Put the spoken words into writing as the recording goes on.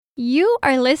You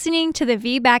are listening to the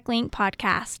VBAC Link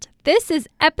podcast. This is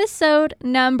episode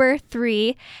number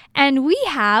 3, and we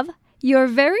have your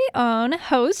very own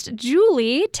host,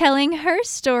 Julie, telling her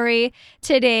story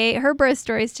today, her birth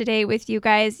stories today with you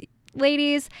guys.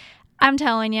 Ladies, I'm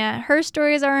telling you, her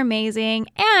stories are amazing.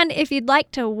 And if you'd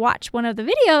like to watch one of the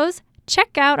videos,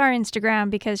 check out our Instagram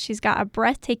because she's got a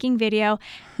breathtaking video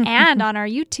and on our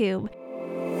YouTube.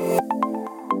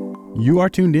 You are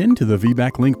tuned in to the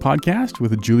VBAC Link podcast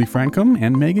with Julie Francom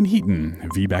and Megan Heaton,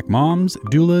 VBAC moms,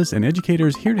 doulas, and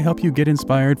educators here to help you get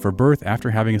inspired for birth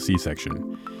after having a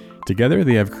C-section. Together,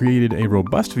 they have created a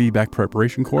robust VBAC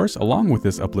preparation course along with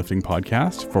this uplifting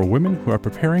podcast for women who are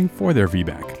preparing for their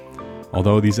VBAC.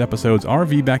 Although these episodes are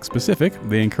VBAC specific,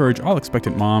 they encourage all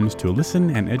expectant moms to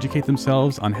listen and educate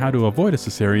themselves on how to avoid a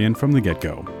cesarean from the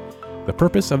get-go. The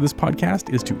purpose of this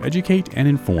podcast is to educate and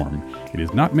inform. It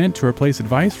is not meant to replace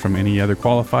advice from any other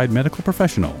qualified medical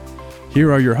professional.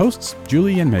 Here are your hosts,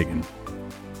 Julie and Megan.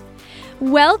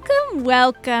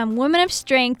 Welcome, Women of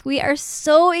Strength. We are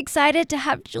so excited to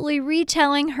have Julie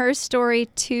retelling her story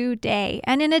today.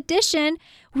 And in addition,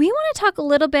 we want to talk a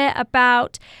little bit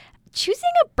about choosing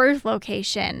a birth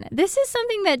location. This is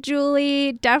something that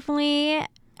Julie definitely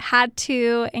had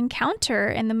to encounter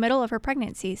in the middle of her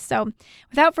pregnancy. So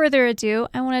without further ado,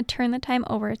 I want to turn the time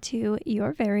over to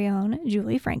your very own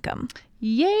Julie Francom.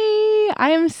 Yay! I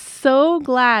am so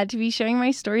glad to be sharing my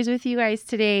stories with you guys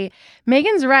today.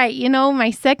 Megan's right. You know,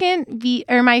 my first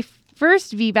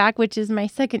VBAC, which is my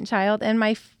second child, and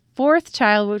my fourth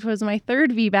child, which was my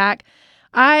third VBAC,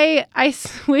 I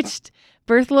switched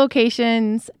birth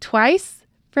locations twice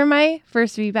for my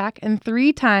first VBAC and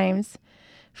 3 times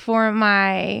for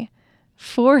my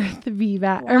fourth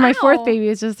VBAC. Wow. Or my fourth baby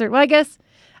was just I guess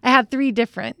I had 3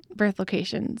 different birth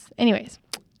locations. Anyways,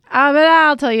 but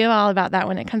I'll tell you all about that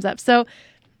when it comes up. So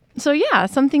yeah,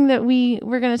 something that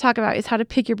we're going to talk about is how to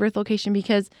pick your birth location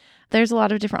because there's a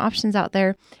lot of different options out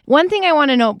there. One thing I want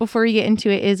to note before we get into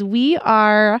it is we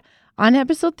are on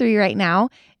episode 3 right now,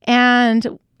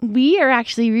 and we are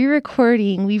actually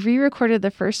re-recording. We've re-recorded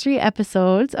the first 3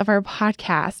 episodes of our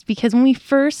podcast because when we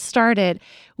first started,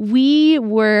 we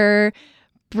were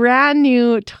brand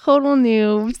new, total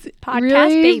noobs, podcast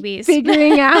really babies,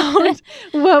 figuring out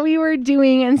what we were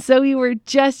doing. And so we were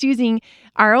just using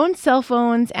our own cell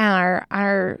phones and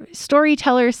our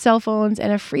storytellers' cell phones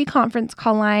and a free conference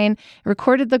call line,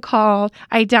 recorded the call.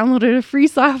 I downloaded a free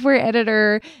software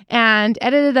editor and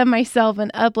edited them myself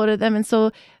and uploaded them. And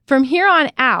so from here on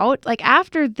out, like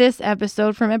after this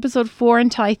episode, from episode 4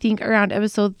 until I think around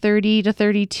episode 30 to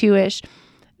 32-ish,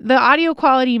 the audio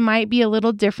quality might be a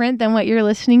little different than what you're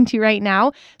listening to right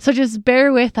now. So just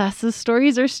bear with us. The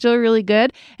stories are still really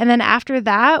good. And then after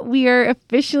that, we are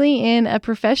officially in a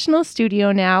professional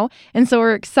studio now. And so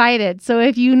we're excited. So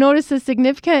if you notice a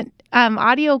significant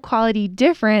audio quality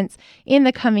difference in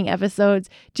the coming episodes,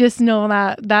 just know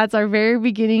that that's our very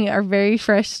beginning, our very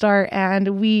fresh start.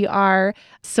 And we are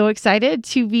so excited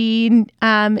to be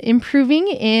improving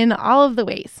in all of the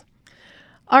ways.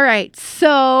 All right,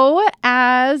 so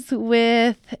as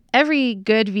with every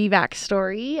good VBAC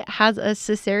story, has a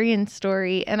cesarean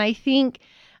story, and I think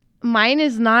mine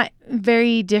is not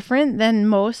very different than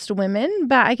most women,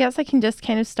 but I guess I can just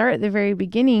kind of start at the very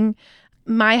beginning.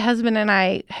 My husband and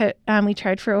I, we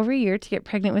tried for over a year to get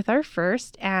pregnant with our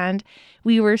first, and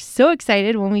we were so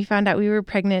excited when we found out we were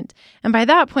pregnant. And by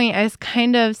that point, I was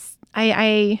kind of,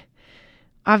 I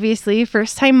obviously,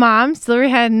 first-time mom, still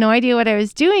had no idea what I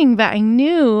was doing, but I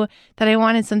knew that I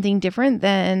wanted something different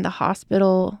than the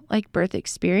hospital, birth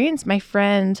experience. My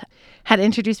friend had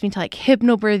introduced me to,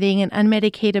 hypnobirthing and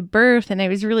unmedicated birth, and it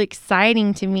was really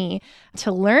exciting to me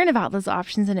to learn about those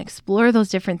options and explore those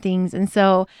different things. And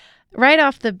so right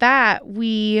off the bat,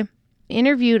 we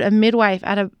interviewed a midwife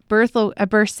at a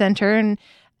birth center,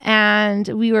 and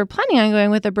we were planning on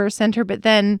going with a birth center, but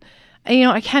then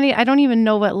I don't even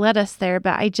know what led us there,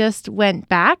 but I just went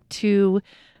back to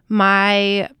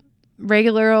my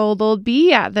regular old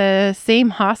B at the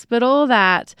same hospital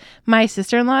that my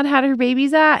sister-in-law had her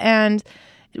babies at, and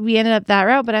we ended up that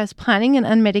route. But I was planning an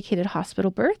unmedicated hospital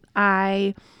birth.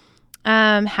 I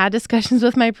had discussions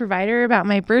with my provider about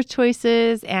my birth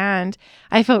choices, and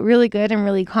I felt really good and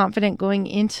really confident going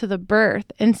into the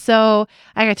birth. And so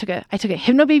I took a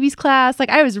hypnobabies class.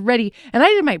 I was ready, and I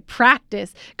did my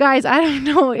practice. Guys, I don't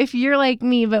know if you're like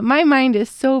me, but my mind is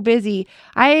so busy.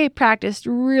 I practiced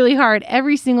really hard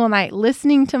every single night,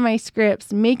 listening to my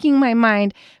scripts, making my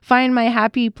mind find my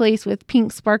happy place with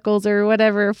pink sparkles or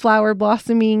whatever flower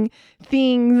blossoming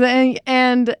things.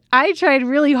 And I tried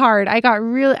really hard. I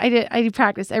did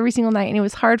practice every single night, and it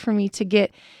was hard for me to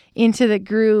get into the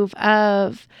groove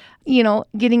of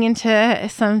getting into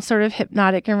some sort of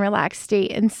hypnotic and relaxed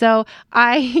state. And so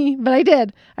I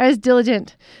was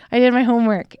diligent. I did my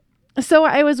homework. So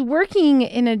I was working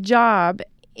in a job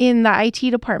in the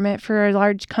IT department for a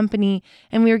large company,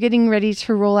 and we were getting ready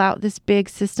to roll out this big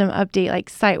system update, like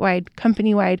site-wide,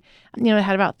 company-wide. It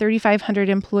had about 3,500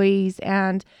 employees,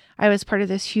 and I was part of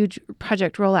this huge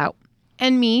project rollout.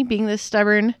 And me, being the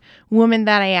stubborn woman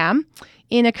that I am,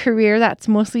 in a career that's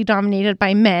mostly dominated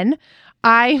by men,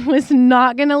 I was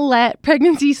not going to let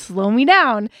pregnancy slow me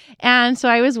down. And so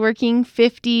I was working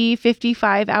 50,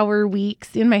 55-hour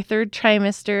weeks in my third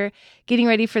trimester, getting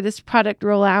ready for this product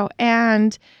rollout.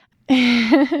 And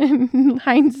in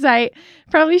hindsight,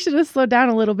 probably should have slowed down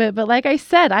a little bit. But like I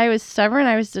said, I was stubborn.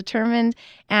 I was determined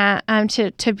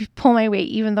to pull my weight,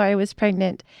 even though I was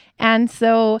pregnant. And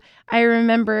so I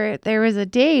remember there was a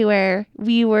day where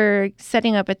we were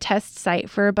setting up a test site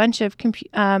for a bunch of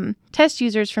test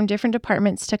users from different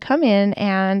departments to come in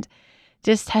and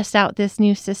just test out this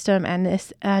new system and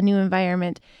this new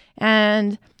environment.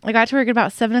 And I got to work at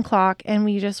about 7:00, and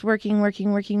we just working.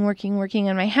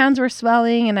 And my hands were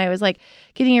swelling, and I was like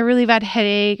getting a really bad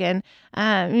headache, and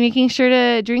making sure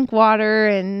to drink water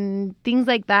and things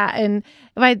like that. And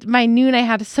by noon, I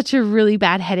had such a really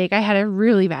bad headache.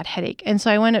 And so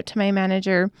I went up to my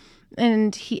manager,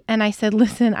 and I said,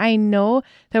 listen, I know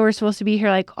that we're supposed to be here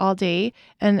like all day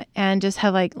and just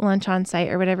have like lunch on site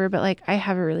or whatever, but like I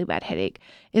have a really bad headache.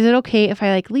 Is it okay if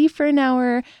I like leave for an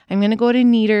hour? I'm going to go to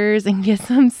Kneaders and get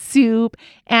some soup,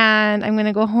 and I'm going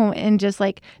to go home and just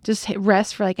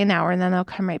rest for like an hour, and then I'll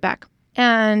come right back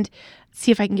and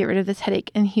see if I can get rid of this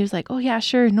headache. And he was like, oh yeah,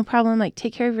 sure. No problem. Like,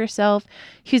 take care of yourself.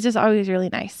 He was just always really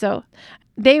nice. So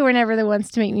they were never the ones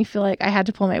to make me feel like I had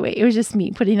to pull my weight. It was just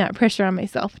me putting that pressure on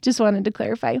myself. Just wanted to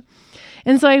clarify.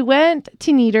 And so I went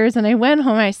to Kneaders, and I went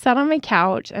home. I sat on my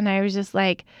couch, and I was just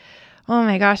like, oh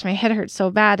my gosh, my head hurts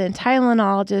so bad, and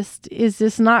Tylenol is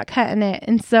just not cutting it.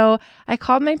 And so I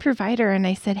called my provider, and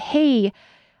I said, hey,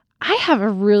 I have a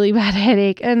really bad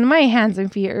headache, and my hands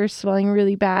and feet are swelling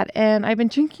really bad. And I've been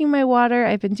drinking my water.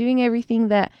 I've been doing everything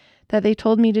that they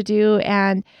told me to do.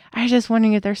 And I was just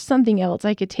wondering if there's something else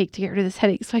I could take to get rid of this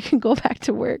headache so I can go back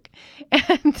to work.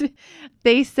 And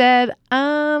they said,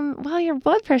 well, your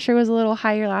blood pressure was a little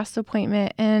high your last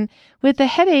appointment. And with the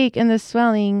headache and the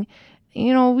swelling,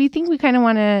 we think we kind of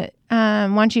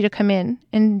want you to come in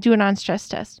and do a non-stress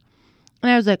test. And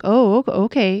I was like, oh,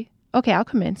 okay, I'll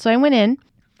come in. So I went in,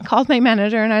 called my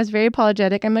manager, and I was very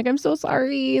apologetic. I'm like, I'm so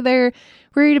sorry. They're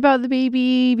worried about the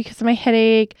baby because of my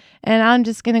headache, and I'm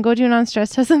just going to go do a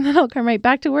non-stress test, and then I'll come right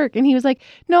back to work. And he was like,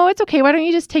 no, it's okay. Why don't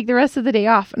you just take the rest of the day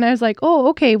off? And I was like, oh,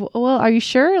 okay. Well, are you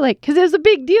sure? Like, because it was a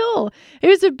big deal. It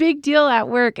was a big deal at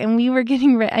work, and we were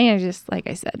getting ready. Just like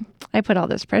I said, I put all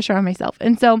this pressure on myself.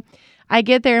 And so I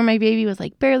get there, and my baby was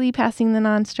like barely passing the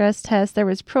non-stress test. There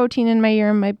was protein in my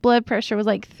urine. My blood pressure was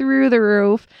like through the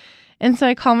roof. And so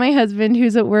I call my husband,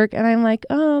 who's at work, and I'm like,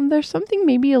 there's something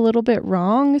maybe a little bit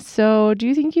wrong. So do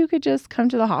you think you could just come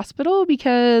to the hospital?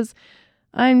 Because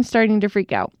I'm starting to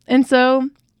freak out. And so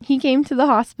he came to the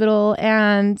hospital,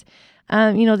 and,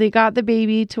 they got the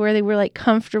baby to where they were like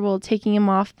comfortable taking him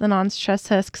off the non-stress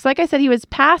test. Because like I said, he was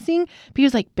passing, but he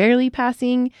was like barely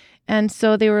passing. And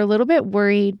so they were a little bit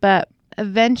worried, but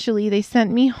eventually they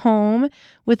sent me home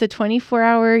with a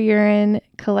 24-hour urine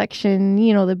collection,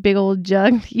 the big old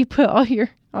jug that you put all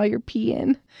your pee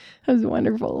in. That was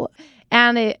wonderful.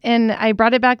 And I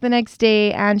brought it back the next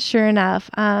day, and sure enough,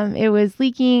 it was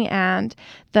leaking, and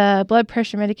the blood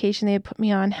pressure medication they had put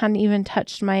me on hadn't even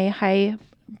touched my high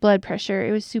blood pressure.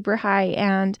 It was super high.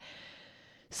 And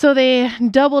so they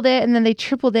doubled it, and then they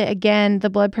tripled it again, the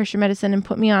blood pressure medicine, and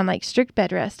put me on like strict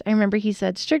bed rest. I remember he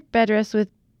said strict bed rest with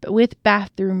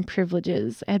bathroom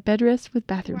privileges. I had bed rest with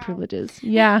bathroom privileges.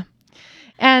 Yeah.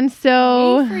 And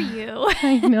so Yay for you.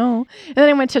 I know. And then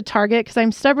I went to Target because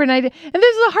I'm stubborn. And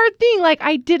this is a hard thing. Like,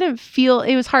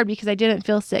 it was hard because I didn't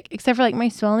feel sick, except for like my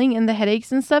swelling and the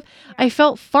headaches and stuff. I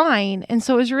felt fine. And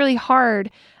so it was really hard.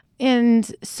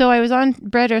 And so I was on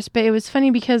bed rest, but it was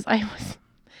funny because I was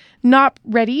not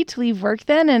ready to leave work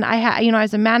then. And I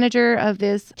was a manager of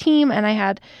this team, and I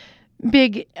had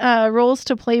big roles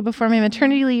to play before my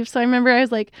maternity leave. So I remember I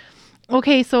was like,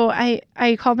 okay, so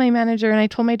I called my manager, and I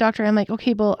told my doctor, I'm like,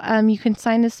 okay, well, you can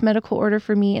sign this medical order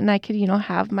for me, and I could,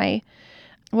 have my,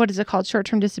 what is it called?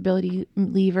 Short-term disability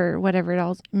leave or whatever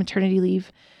it is, maternity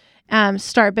leave,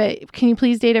 start. But can you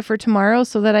please date it for tomorrow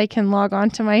so that I can log on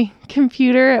to my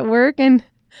computer at work and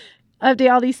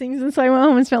update all these things? And so I went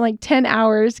home and spent like 10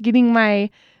 hours getting my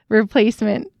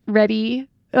replacement ready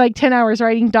like 10 hours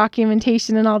writing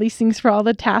documentation and all these things for all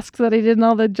the tasks that I did and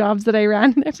all the jobs that I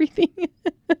ran and everything. Did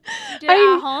it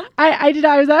at home? I did.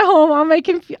 I was at home on my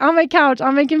couch,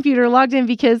 on my computer, logged in,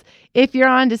 because if you're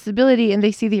on disability and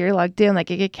they see that you're logged in, like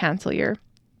it could cancel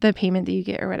the payment that you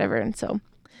get or whatever. And so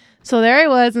there I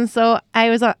was. And so I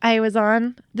was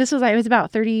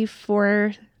about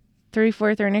 34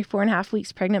 and a half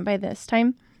weeks pregnant by this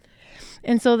time.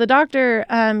 And so the doctor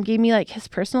gave me like his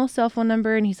personal cell phone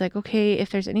number, and he's like, okay, if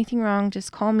there's anything wrong,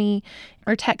 just call me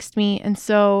or text me. And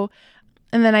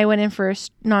then I went in for a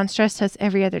non-stress test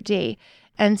every other day.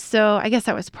 And so I guess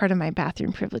that was part of my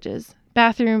bathroom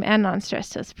and non-stress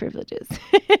test privileges.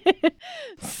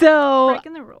 So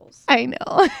breaking the rules. I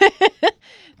know.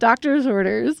 Doctor's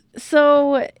orders.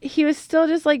 So he was still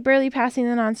just like barely passing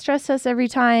the non-stress test every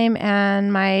time,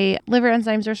 and my liver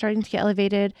enzymes were starting to get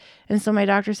elevated. And so my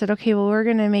doctor said, okay, well, we're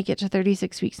going to make it to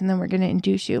 36 weeks and then we're going to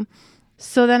induce you.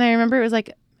 So then I remember it was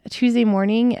like a Tuesday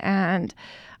morning, and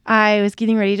I was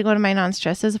getting ready to go to my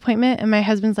non-stress test appointment, and my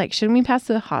husband's like, shouldn't we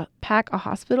pack a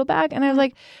hospital bag? And I was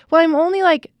like, well, I'm only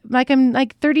I'm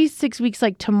 36 weeks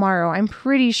like tomorrow. I'm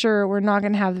pretty sure we're not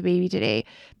going to have the baby today.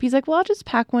 But he's like, well, I'll just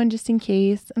pack one just in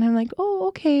case. And I'm like, oh,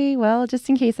 okay, well, just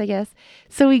in case, I guess.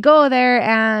 So we go there,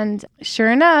 and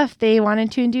sure enough, they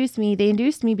wanted to induce me. They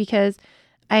induced me because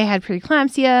I had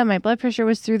preeclampsia. My blood pressure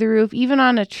was through the roof. Even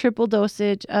on a triple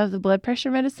dosage of the blood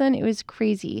pressure medicine, it was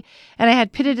crazy. And I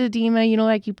had pitted edema,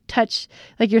 like you touch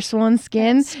like your swollen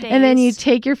skin, and then you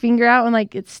take your finger out and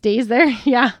like it stays there.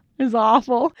 Yeah, it was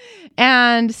awful.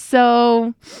 And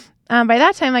so by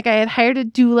that time, like I had hired a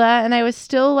doula, and I was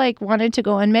still like wanted to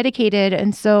go unmedicated.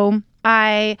 And so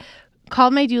I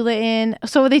called my doula in.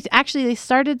 So they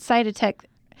started Cytotec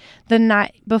the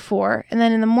night before, and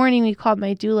then in the morning we called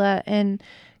my doula, and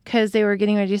because they were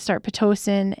getting ready to start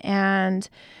Pitocin, and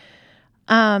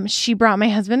she brought my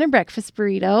husband a breakfast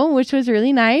burrito, which was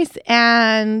really nice,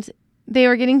 and they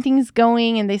were getting things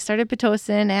going, and they started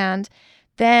Pitocin. And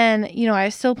then I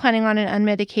was still planning on an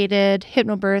unmedicated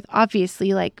hypnobirth,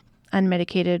 obviously like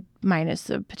unmedicated minus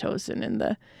the Pitocin and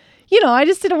the I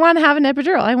just didn't want to have an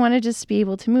epidural. I wanted to just be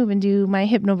able to move and do my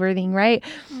hypnobirthing, right?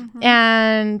 Mm-hmm.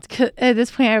 And at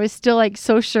this point, I was still like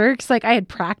so sure, because like I had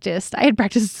practiced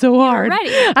so hard.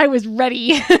 I was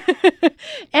ready.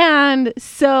 And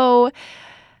so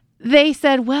they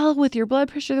said, well, with your blood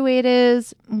pressure the way it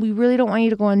is, we really don't want you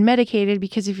to go unmedicated,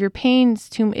 because if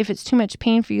it's too much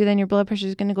pain for you, then your blood pressure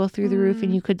is going to go through the roof,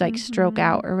 and you could like stroke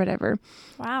out or whatever.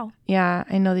 Wow. Yeah,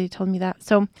 I know they told me that.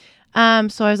 So I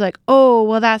was like, oh,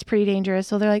 well, that's pretty dangerous.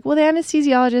 So they're like, well, the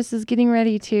anesthesiologist is getting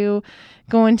ready to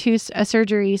go into a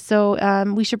surgery. So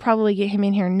we should probably get him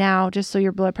in here now, just so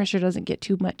your blood pressure doesn't get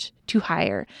too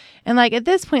higher. And like at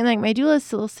this point, like my doula is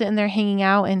still sitting there hanging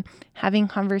out and having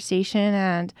conversation,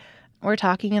 and we're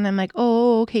talking, and I'm like,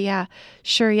 oh, okay, yeah,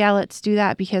 sure. Yeah, let's do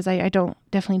that, because I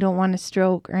definitely don't want a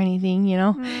stroke or anything,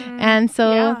 And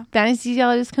so the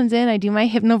anesthesiologist comes in, I do my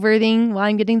hypnobirthing while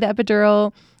I'm getting the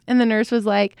epidural. And the nurse was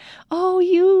like, oh,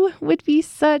 you would be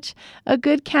such a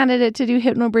good candidate to do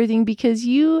hypnobirthing, because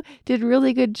you did a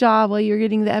really good job while you were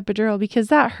getting the epidural, because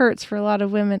that hurts for a lot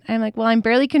of women. I'm like, well, I'm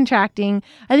barely contracting.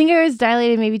 I think I was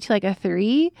dilated maybe to like a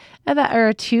 3 at that, or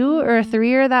a 2 or a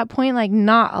 3 or at that point, like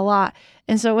not a lot.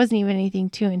 And so it wasn't even anything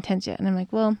too intense yet. And I'm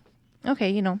like, well,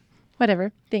 okay,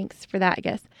 whatever. Thanks for that, I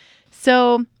guess.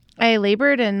 So I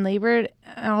labored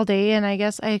all day, and I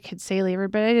guess I could say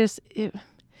labored, but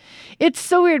it's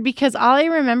so weird, because all I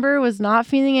remember was not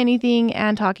feeling anything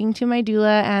and talking to my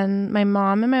doula, and my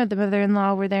mom and my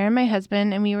mother-in-law were there, and my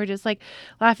husband, and we were just like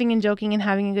laughing and joking and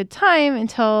having a good time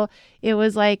until it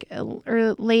was like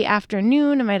late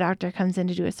afternoon, and my doctor comes in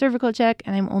to do a cervical check,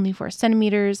 and I'm only 4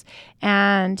 centimeters,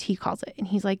 and he calls it, and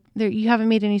he's like, you haven't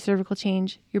made any cervical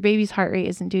change. Your baby's heart rate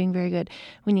isn't doing very good.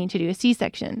 We need to do a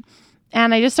C-section.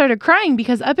 And I just started crying,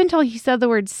 because up until he said the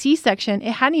word C-section,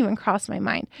 it hadn't even crossed my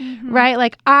mind, right?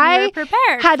 Like I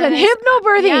had done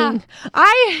hypnobirthing. Yeah.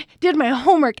 I did my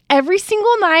homework every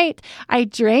single night. I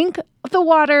drank the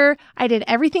water. I did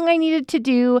everything I needed to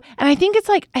do. And I think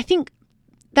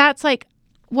that's like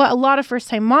what a lot of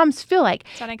first-time moms feel like.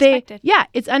 It's unexpected.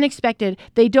 It's unexpected.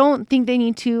 They don't think they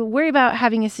need to worry about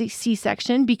having a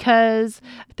C-section, because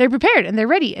they're prepared and they're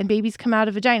ready, and babies come out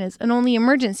of vaginas, and only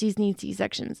emergencies need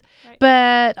C-sections. Right.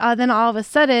 But then all of a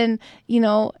sudden,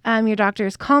 your doctor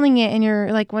is calling it, and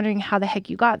you're like wondering how the heck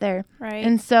you got there. Right.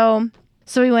 And so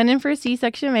we went in for a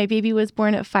C-section. My baby was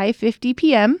born at 5:50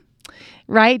 p.m.,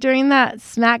 right during that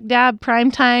smack dab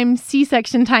prime time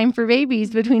C-section time for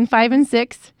babies between 5 and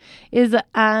 6 is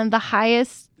the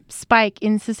highest spike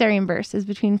in cesarean births is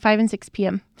between 5 and 6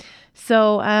 p.m.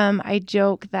 So I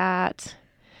joke that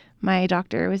my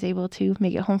doctor was able to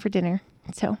make it home for dinner.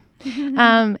 So,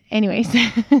 anyways,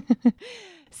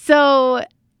 so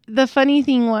the funny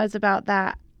thing was about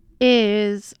that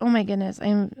is, oh my goodness,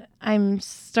 I'm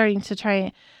trying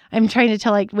to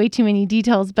tell like way too many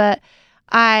details, but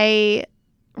I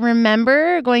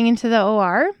remember going into the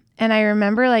OR and I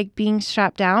remember like being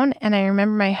strapped down, and I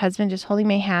remember my husband just holding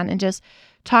my hand and just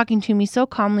talking to me so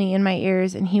calmly in my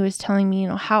ears, and he was telling me,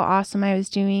 how awesome I was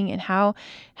doing and how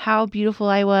beautiful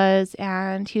I was,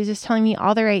 and he was just telling me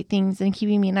all the right things and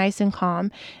keeping me nice and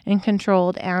calm and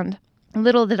controlled. And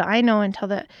little did I know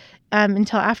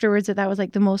until afterwards that was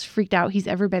like the most freaked out he's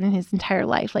ever been in his entire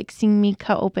life, like seeing me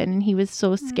cut open, and he was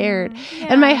so scared. Yeah.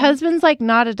 And my husband's like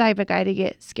not a type of guy to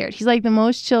get scared. He's like the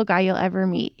most chill guy you'll ever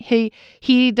meet.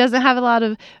 He doesn't have a lot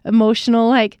of emotional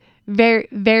like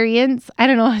variance. I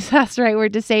don't know if that's the right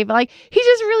word to say, but like he's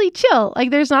just really chill. Like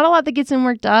there's not a lot that gets him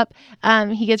worked up.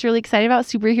 He gets really excited about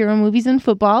superhero movies and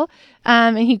football.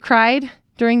 And he cried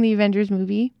during the Avengers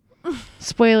movie.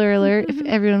 Spoiler alert, if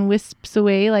everyone wisps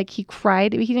away, like he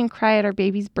cried. He didn't cry at our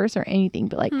baby's birth or anything,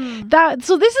 but like that.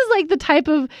 So this is like the type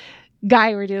of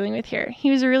guy we're dealing with here.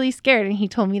 He was really scared, and he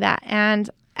told me that.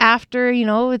 And after,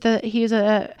 he was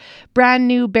a brand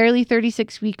new, barely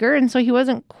 36 weeker. And so he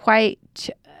wasn't quite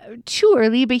too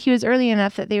early, but he was early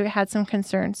enough that they had some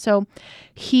concerns. So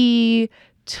they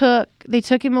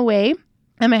took him away,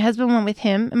 and my husband went with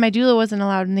him, and my doula wasn't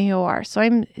allowed in the OR. So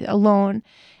I'm alone.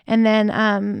 And then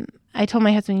I told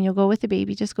my husband, go with the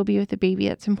baby, just go be with the baby.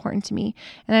 That's important to me.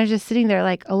 And I was just sitting there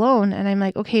like alone. And I'm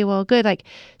like, okay, well, good. Like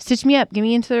stitch me up, get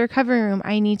me into the recovery room.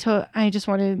 I just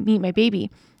want to meet my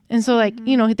baby. And so like,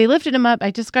 they lifted him up.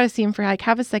 I just got to see him for like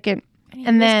half a second.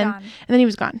 And then he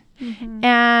was gone. Mm-hmm.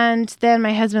 And then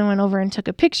my husband went over and took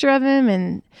a picture of him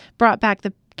and brought back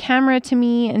the camera to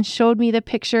me and showed me the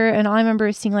picture. And all I remember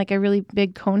is seeing like a really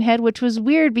big cone head, which was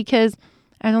weird because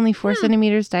I was only 4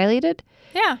 centimeters dilated.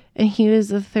 Yeah. And he was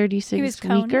a 36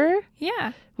 weeker.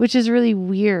 Yeah. Which is really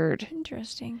weird.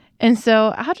 Interesting. And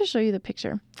so I'll have to show you the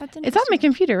picture. That's interesting. It's on my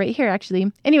computer right here, actually.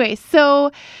 Anyway,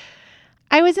 so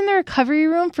I was in the recovery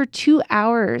room for 2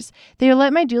 hours. They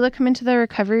let my doula come into the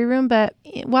recovery room, but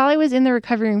while I was in the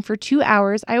recovery room for 2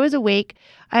 hours, I was awake.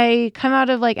 I come out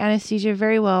of like anesthesia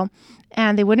very well,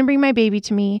 and they wouldn't bring my baby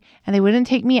to me, and they wouldn't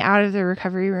take me out of the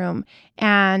recovery room.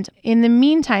 And in the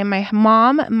meantime, my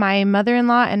mom, my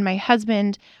mother-in-law, and my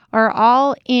husband are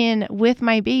all in with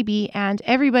my baby, and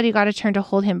everybody got a turn to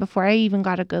hold him before I even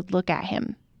got a good look at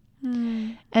him.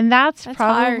 And that's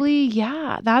probably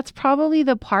hard. That's probably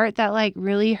the part that like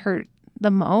really hurt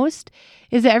the most,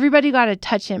 is that everybody got to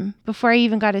touch him before I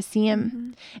even got to see him.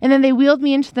 Mm-hmm. And then they wheeled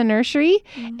me into the nursery,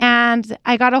 and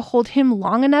I got to hold him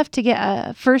long enough to get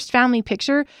a first family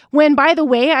picture, when, by the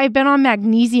way, I've been on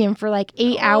magnesium for like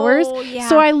 8 hours. Yeah.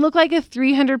 So I look like a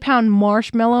 300-pound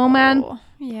marshmallow man.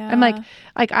 Yeah. I'm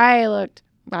like I looked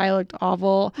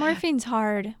awful. Morphine's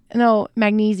hard. No,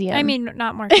 magnesium. I mean,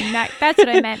 not morphine. That's what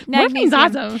I meant. Morphine's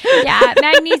awesome. Yeah,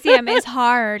 magnesium is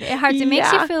hard. It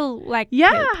makes you feel like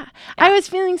poop. I was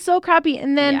feeling so crappy.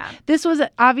 And then this was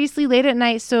obviously late at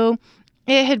night. So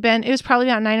it was probably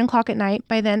about 9 o'clock at night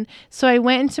by then. So I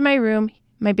went into my room.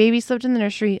 My baby slept in the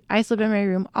nursery. I slept in my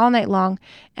room all night long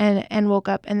and woke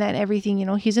up. And then everything,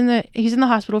 he's in the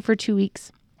hospital for 2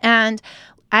 weeks. And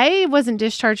I wasn't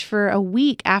discharged for a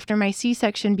week after my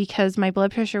C-section because my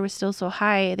blood pressure was still so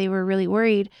high. They were really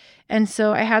worried. And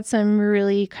so I had some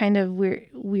really kind of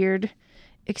weird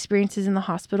experiences in the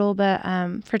hospital, but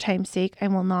for time's sake, I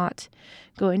will not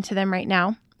go into them right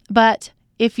now. But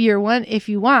if you want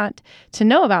to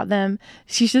know about them,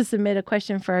 you should submit a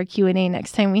question for our Q&A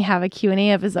next time we have a Q&A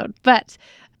episode. But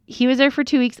he was there for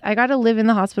 2 weeks. I got to live in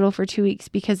the hospital for 2 weeks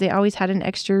because they always had an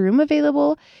extra room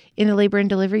available in the labor and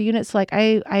delivery unit. So like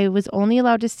I was only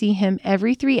allowed to see him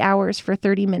every 3 hours for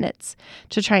 30 minutes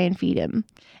to try and feed him.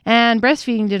 And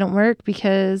breastfeeding didn't work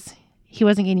because he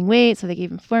wasn't gaining weight. So they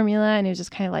gave him formula, and it was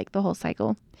just kind of like the whole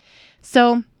cycle.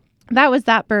 So that was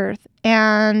that birth.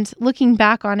 And looking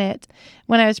back on it,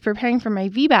 when I was preparing for my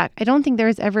VBAC, I don't think there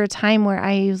was ever a time where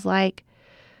I was like,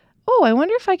 oh, I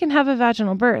wonder if I can have a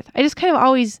vaginal birth. I just kind of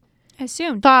always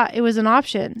thought it was an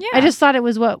option. Yeah. I just thought it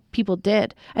was what people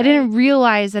did. Right. I didn't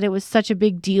realize that it was such a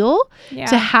big deal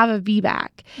to have a VBAC.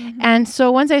 Mm-hmm. And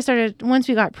so once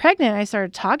we got pregnant, I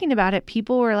started talking about it.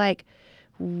 People were like,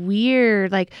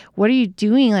 weird. Like, what are you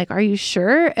doing? Like, are you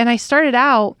sure? And I started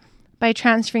out by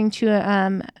transferring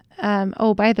to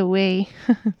oh, by the way,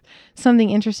 something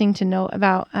interesting to note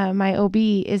about my OB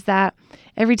is that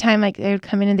every time like they would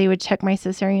come in and they would check my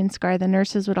cesarean scar, the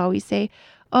nurses would always say,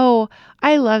 oh,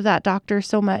 I love that doctor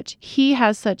so much. He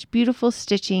has such beautiful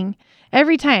stitching.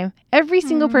 Every time, every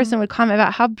single person would comment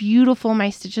about how beautiful my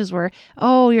stitches were.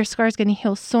 Oh, your scar is going to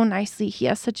heal so nicely. He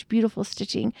has such beautiful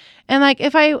stitching. And like,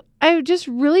 if I just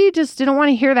really just didn't want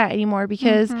to hear that anymore,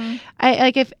 because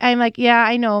if I'm like, yeah,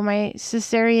 I know my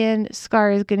cesarean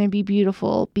scar is going to be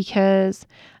beautiful because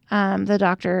the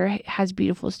doctor has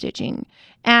beautiful stitching.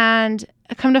 And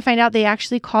come to find out, they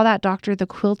actually call that doctor the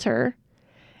quilter.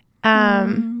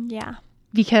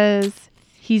 Because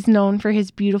he's known for his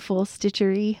beautiful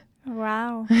stitchery.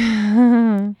 Wow.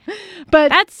 But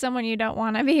that's someone you don't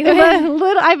want to be with.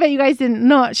 I bet you guys didn't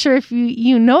know. Not sure if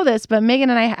you know this, but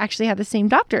Megan and I actually had the same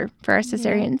doctor for our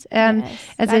cesareans. And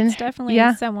that's definitely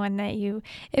someone that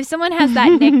if someone has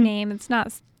that nickname, it's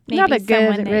not maybe a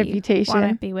good reputation. You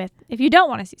want to be with if you don't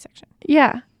want a C-section.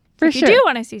 Yeah, for sure. If you do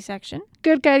want a C-section,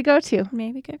 good guy to go to.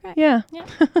 Maybe good guy. Yeah.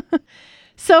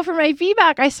 So for my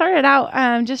VBAC, I started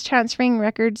out just transferring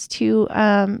records to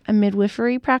a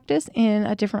midwifery practice in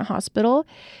a different hospital.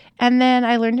 And then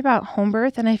I learned about home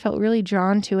birth and I felt really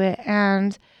drawn to it.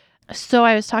 And so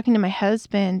I was talking to my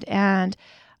husband and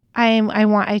I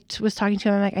was talking to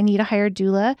him. I'm like, I need to hire a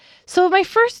doula. So my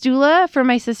first doula for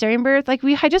my cesarean birth,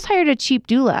 I just hired a cheap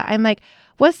doula. I'm like,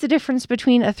 what's the difference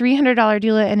between a $300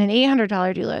 doula and an $800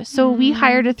 doula? So we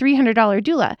hired a $300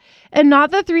 doula. And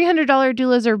not that $300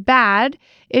 doulas are bad.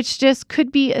 It's just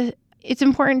it's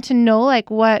important to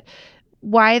know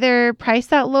why they're priced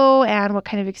that low and what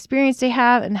kind of experience they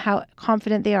have and how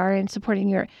confident they are in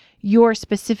supporting your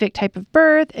specific type of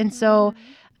birth. And so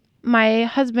my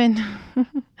husband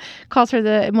calls her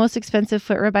the most expensive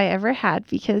foot rub I ever had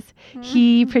because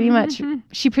she pretty much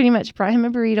brought him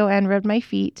a burrito and rubbed my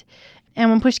feet. And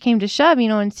when push came to shove,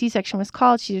 and C-section was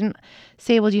called, she didn't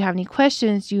say, well, do you have any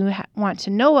questions? Do you want to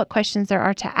know what questions there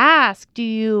are to ask? Do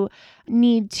you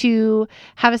need to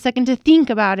have a second to think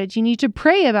about it? Do you need to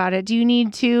pray about it? Do you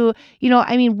need to,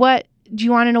 what do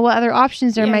you want to know what other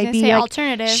options there might be?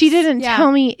 Alternatives. She didn't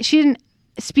tell me, she didn't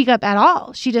speak up at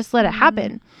all. She just let it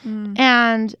happen.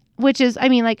 And which is, as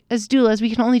doulas, we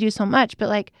can only do so much,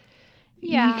 but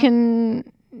you can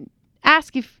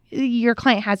ask if your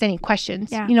client has any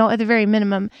questions, at the very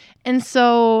minimum. And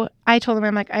so I told him,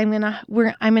 I'm like, I'm going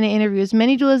to interview as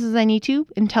many doulas as I need to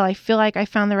until I feel like I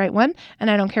found the right one.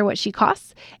 And I don't care what she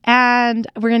costs. And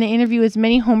we're going to interview as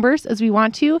many home births as we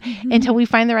want to until we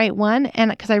find the right one.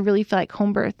 And because I really feel like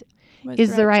home birth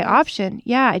is the right option.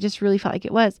 Yeah, I just really felt like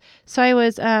it was. So I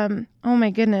was, oh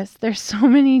my goodness, there's so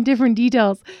many different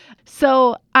details.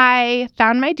 So I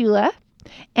found my doula.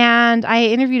 And I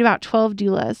interviewed about 12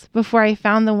 doulas before I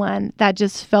found the one that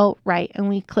just felt right and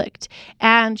we clicked.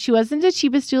 And she wasn't the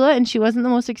cheapest doula and she wasn't the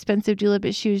most expensive doula,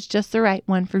 but she was just the right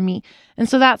one for me. And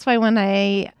so that's why when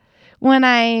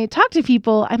I talk to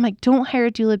people, I'm like, don't hire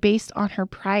a doula based on her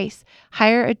price.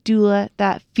 Hire a doula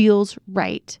that feels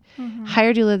right. Hire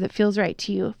a doula that feels right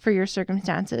to you for your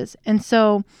circumstances. And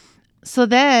so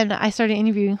then I started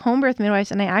interviewing home birth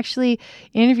midwives, and I actually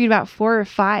interviewed about 4 or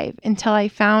 5 until I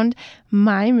found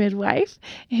my midwife,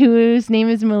 whose name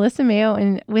is Melissa Mayo,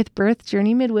 and with Birth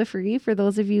Journey Midwifery, for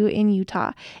those of you in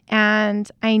Utah.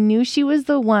 And I knew she was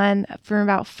the one for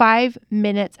about 5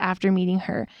 minutes after meeting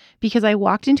her, because I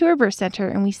walked into her birth center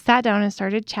and we sat down and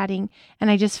started chatting, and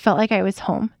I just felt like I was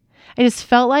home. I just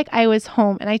felt like I was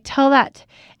home. And I tell that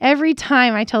every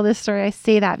time I tell this story, I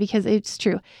say that because it's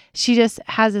true. She just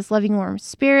has this loving, warm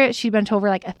spirit. She'd been to over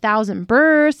 1,000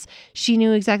 births. She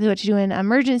knew exactly what to do in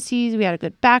emergencies. We had a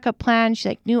good backup plan.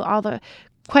 She knew all the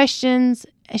questions.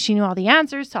 She knew all the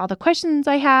answers to all the questions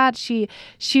I had. She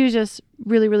was just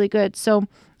really, really good. So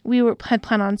we had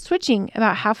planned on switching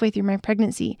about halfway through my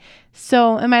pregnancy.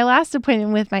 So in my last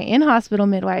appointment with my in-hospital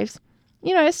midwives,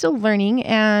 I was still learning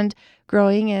and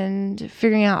growing and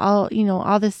figuring out all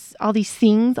these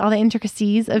things, all the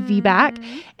intricacies of VBAC.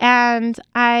 And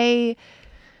I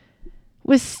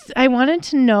wanted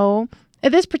to know,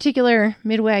 at this particular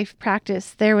midwife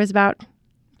practice, there was about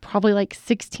probably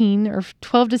 16 or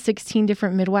 12 to 16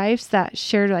 different midwives that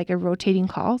shared a rotating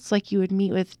call. So you would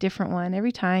meet with different one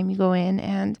every time you go in,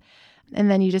 and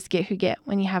then you just get who get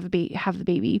when you have the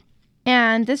baby.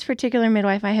 And this particular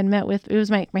midwife I had met with, it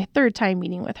was my 3rd time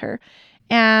meeting with her.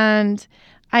 And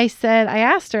I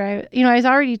asked her, I was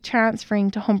already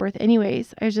transferring to home birth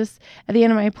anyways. I was just, at the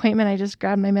end of my appointment, I just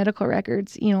grabbed my medical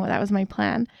records. That was my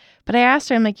plan. But I asked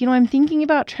her, I'm like, I'm thinking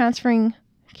about transferring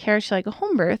care to a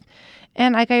home birth.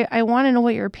 And I want to know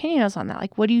what your opinion is on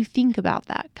that. What do you think about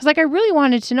that? Because I really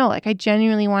wanted to know, I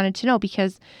genuinely wanted to know,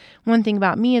 because one thing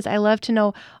about me is I love to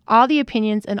know all the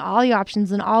opinions and all the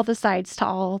options and all the sides to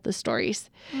all the stories.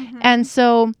 And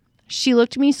so she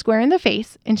looked me square in the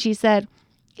face and she said,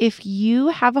 if you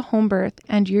have a home birth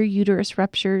and your uterus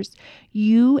ruptures,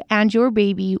 you and your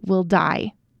baby will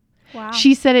die. Wow.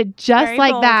 She said it just Very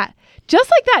like bold. that.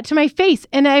 Just like that to my face.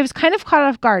 And I was kind of caught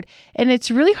off guard. And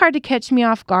it's really hard to catch me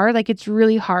off guard. Like, it's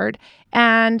really hard.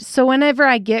 And so whenever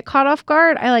I get caught off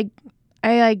guard,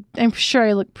 I'm sure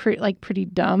I look pretty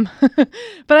dumb,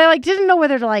 but I didn't know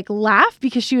whether to laugh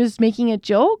because she was making a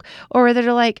joke, or whether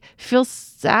to feel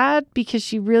sad because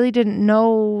she really didn't know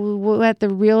what the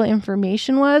real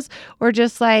information was, or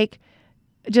just I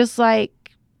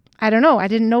don't know. I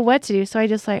didn't know what to do. So I'm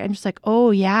just like, oh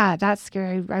yeah, that's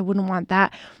scary. I wouldn't want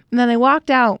that. And then I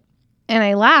walked out and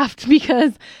I laughed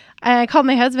because I called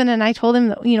my husband and I told him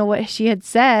that, what she had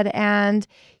said. And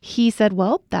he said,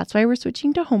 well, that's why we're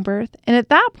switching to home birth. And at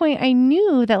that point, I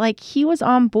knew that he was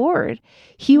on board.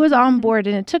 He was on board,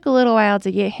 and it took a little while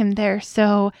to get him there.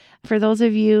 So for those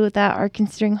of you that are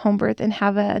considering home birth and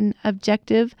have an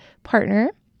objective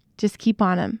partner, just keep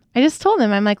on him. I just told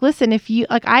him, I'm like, listen, if you,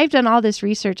 I've done all this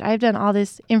research, I've done all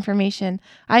this information.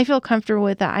 I feel comfortable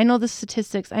with that. I know the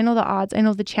statistics, I know the odds, I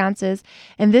know the chances,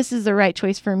 and this is the right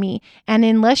choice for me. And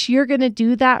unless you're going to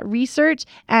do that research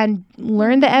and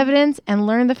learn the evidence and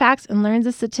learn the facts and learn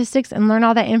the statistics and learn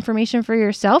all that information for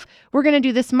yourself, we're going to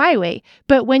do this my way.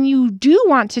 But when you do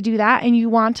want to do that and you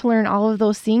want to learn all of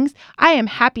those things, I am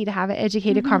happy to have an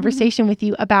educated conversation with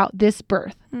you about this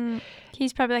birth.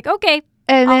 He's probably like, okay.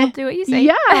 And I'll do what you say.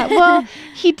 Yeah, well,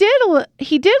 he did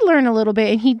learn a little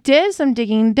bit, and he did some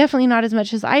digging. Definitely not as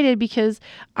much as I did, because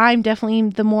I'm definitely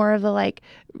the more of the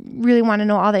really want to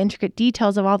know all the intricate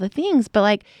details of all the things.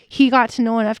 But he got to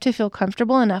know enough to feel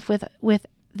comfortable enough with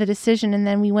the decision, and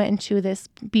then we went into this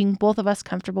being both of us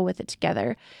comfortable with it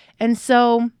together. And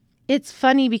so it's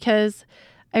funny because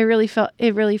it really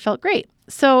felt great.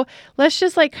 So let's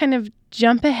just kind of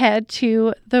jump ahead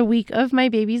to the week of my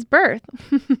baby's birth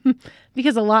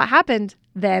because a lot happened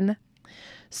then.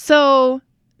 So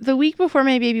the week before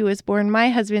my baby was born, my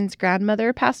husband's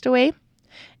grandmother passed away.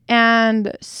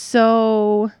 And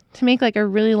so to make a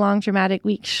really long dramatic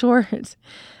week short,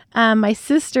 my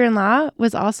sister-in-law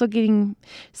was also getting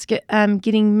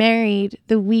married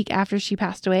the week after she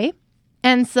passed away.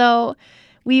 And so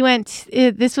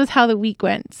this was how the week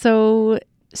went. So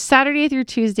Saturday through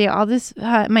Tuesday, all this,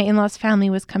 my in-laws family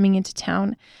was coming into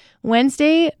town.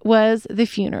 Wednesday was the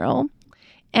funeral.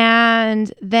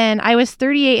 And then I was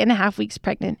 38 and a half weeks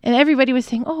pregnant, and everybody was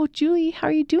saying, oh, Julie, how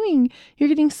are you doing? You're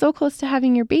getting so close to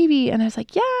having your baby. And I was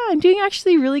like, yeah, I'm doing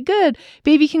actually really good.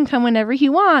 Baby can come whenever he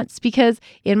wants, because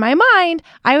in my mind,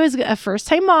 I was a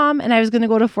first-time mom and I was going to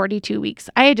go to 42 weeks.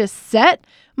 I had just set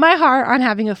my heart on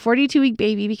having a 42-week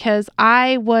baby because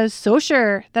I was so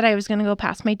sure that I was going to go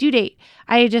past my due date.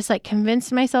 I had just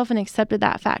convinced myself and accepted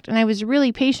that fact. And I was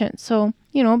really patient. So,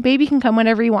 baby can come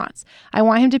whenever he wants. I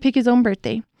want him to pick his own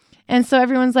birthday. And so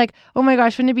everyone's like, oh my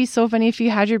gosh, wouldn't it be so funny if you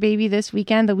had your baby this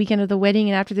weekend, the weekend of the wedding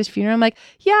and after this funeral? I'm like,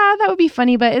 yeah, that would be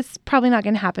funny, but it's probably not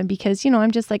going to happen because,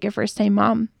 I'm just a first-time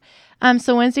mom.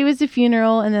 So Wednesday was the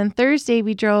funeral, and then Thursday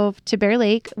we drove to Bear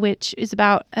Lake, which is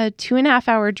about a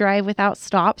 2.5-hour drive without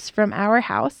stops from our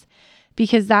house,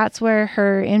 because that's where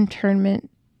her internment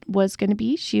was going to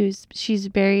be. She's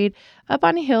buried up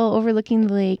on a hill overlooking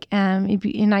the lake, a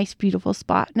nice, beautiful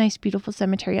spot, nice, beautiful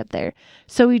cemetery up there.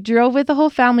 So we drove with the whole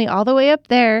family all the way up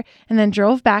there and then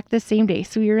drove back the same day.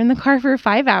 So we were in the car for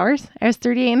 5 hours. I was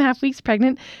 38 and a half weeks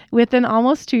pregnant with an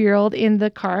almost 2-year-old in the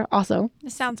car also.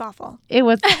 This sounds awful. It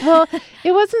was, well,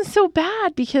 it wasn't so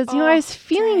bad because, I was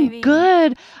feeling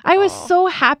good. I was so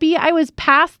happy. I was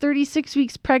past 36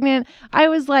 weeks pregnant. I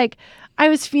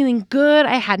was feeling good.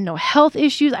 I had no health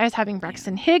issues. I was having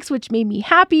Braxton Hicks, which made me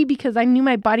happy because I knew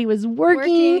my body was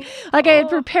working. I had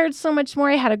prepared so much more.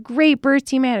 I had a great birth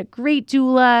team. I had a great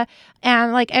doula,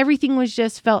 and everything was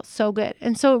just felt so good.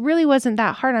 And so it really wasn't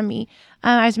that hard on me.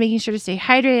 I was making sure to stay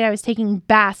hydrated. I was taking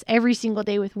baths every single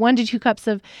day with 1 to 2 cups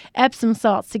of Epsom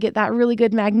salts to get that really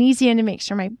good magnesium to make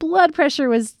sure my blood pressure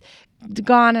was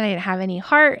gone and I didn't have any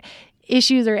heart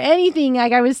issues or anything.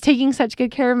 I was taking such good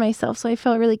care of myself, so I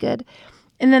felt really good.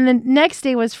 And then the next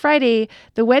day was Friday.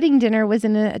 The wedding dinner was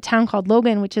in a town called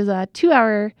Logan, which is a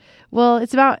 2-hour,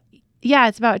 it's about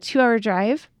a 2-hour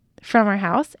drive from our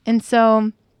house. And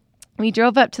so we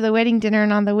drove up to the wedding dinner,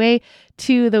 and on the way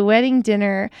to the wedding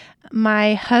dinner,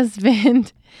 my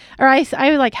husband, I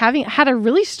had a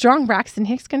really strong Braxton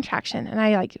Hicks contraction. And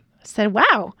I said,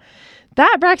 wow,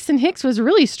 that Braxton Hicks was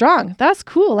really strong. That's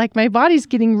cool. My body's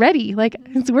getting ready.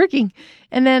 It's working.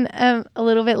 And then a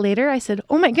little bit later, I said,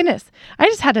 oh my goodness, I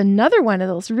just had another one of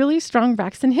those really strong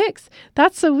Braxton Hicks.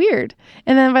 That's so weird.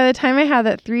 And then by the time I had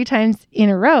that 3 times in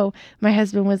a row, my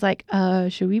husband was like,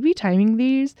 should we be timing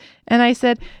these? And I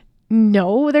said,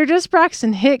 no, they're just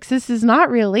Braxton Hicks. This is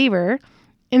not real labor.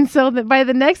 And so by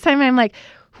the next time I'm like,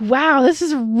 wow, this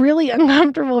is really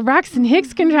uncomfortable Braxton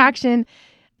Hicks contraction.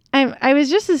 I was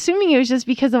just assuming it was just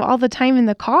because of all the time in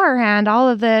the car and all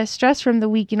of the stress from the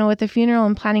week, with the funeral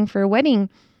and planning for a wedding.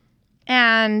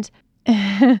 And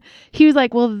he was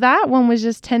like, well, that one was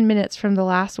just 10 minutes from the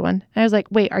last one. And I was like,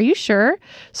 wait, are you sure?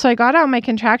 So I got out my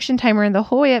contraction timer, and the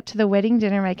whole way up to the wedding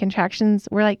dinner, my contractions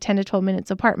were like 10 to 12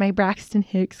 minutes apart, my Braxton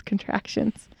Hicks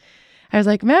contractions. I was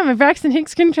like, man, my Braxton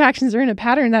Hicks contractions are in a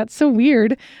pattern. That's so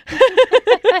weird.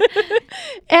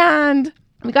 And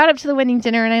we got up to the wedding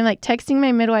dinner, and I'm like texting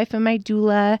my midwife and my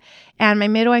doula, and my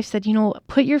midwife said,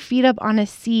 put your feet up on a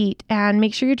seat and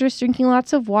make sure you're just drinking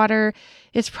lots of water.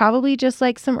 It's probably just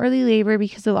like some early labor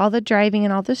because of all the driving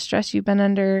and all the stress you've been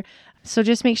under. So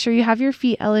just make sure you have your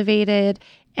feet elevated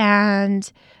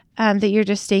and that you're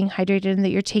just staying hydrated and that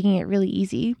you're taking it really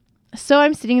easy. So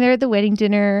I'm sitting there at the wedding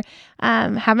dinner,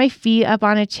 have my feet up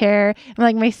on a chair. And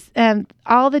like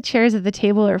all the chairs at the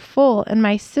table are full. And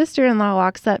my sister-in-law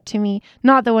walks up to me,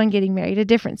 not the one getting married, a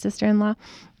different sister-in-law,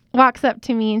 walks up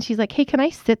to me and she's like, hey, can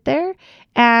I sit there?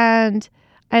 And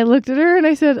I looked at her and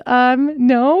I said,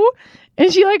 no.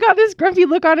 And she got this grumpy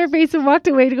look on her face and walked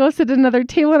away to go sit at another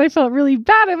table. And I felt really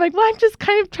bad. I'm like, well, I'm just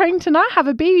kind of trying to not have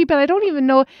a baby, but I don't even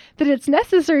know that it's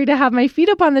necessary to have my feet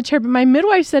up on the chair. But my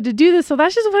midwife said to do this, so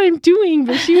that's just what I'm doing.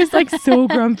 But she was like so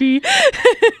grumpy.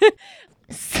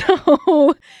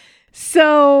 So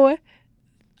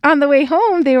on the way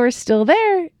home, they were still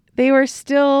there. They were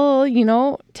still,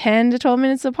 10 to 12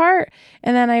 minutes apart.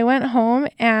 And then I went home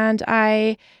and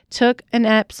I took an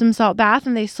Epsom salt bath,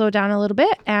 and they slowed down a little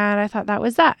bit. And I thought that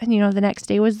was that. And, the next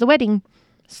day was the wedding.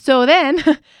 So then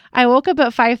I woke up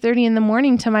at 5:30 in the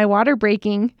morning to my water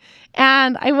breaking.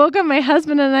 And I woke up my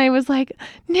husband and I was like,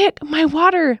 Nick, my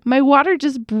water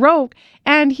just broke.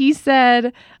 And he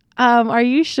said, are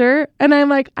you sure? And I'm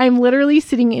like, I'm literally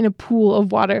sitting in a pool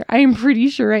of water. I am pretty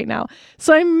sure right now.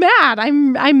 So I'm mad.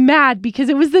 I'm mad because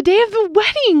it was the day of the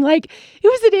wedding. It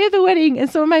was the day of the wedding. And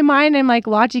so in my mind, I'm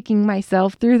logicking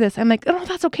myself through this. I'm like, oh,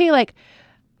 that's okay.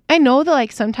 I know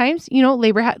that sometimes,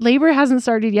 labor hasn't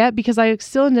started yet because I was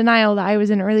still in denial that I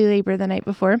was in early labor the night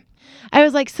before. I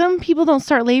was like, some people don't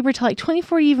start labor till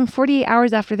 24, even 48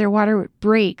 hours after their water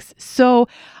breaks. So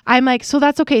I'm like, so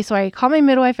that's okay. So I call my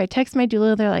midwife, I text my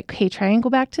doula. They're like, okay, try and go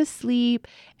back to sleep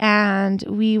and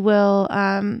we will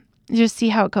just see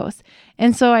how it goes.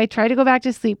 And so I tried to go back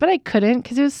to sleep, but I couldn't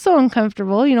because it was so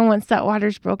uncomfortable. Once that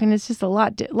water's broken, it's just a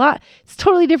lot. It's a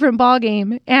totally different ball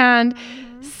game. And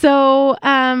so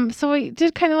I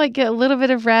did kind of get a little bit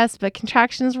of rest, but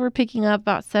contractions were picking up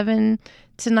about 7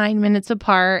 to 9 minutes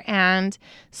apart. And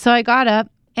so I got up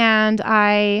and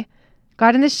I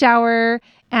got in the shower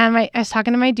and I was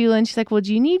talking to my doula and she's like, well,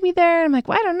 do you need me there? And I'm like,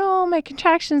 well, I don't know. My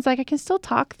contractions, I can still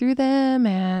talk through them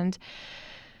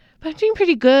but I'm doing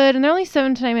pretty good. And they're only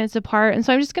 7 to 9 minutes apart. And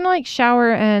so I'm just going to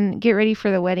shower and get ready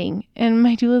for the wedding. And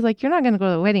my doula's like, you're not going to go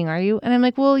to the wedding, are you? And I'm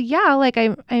like, well, yeah,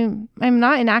 I'm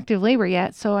not in active labor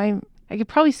yet. So I could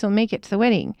probably still make it to the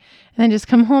wedding and then just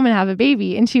come home and have a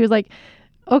baby. And she was like,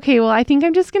 okay, well, I think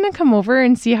I'm just going to come over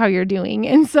and see how you're doing.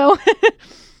 And so,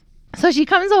 so she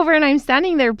comes over and I'm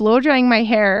standing there blow drying my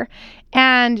hair.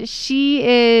 And she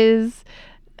is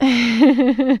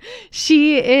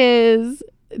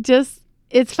just,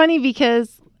 it's funny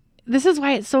because this is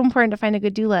why it's so important to find a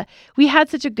good doula. We had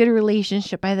such a good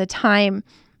relationship by the time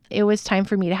it was time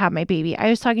for me to have my baby. I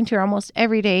was talking to her almost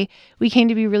every day. We came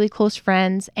to be really close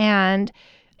friends. And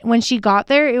when she got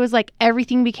there, it was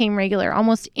everything became regular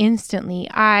almost instantly.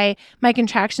 My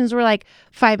contractions were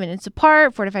 5 minutes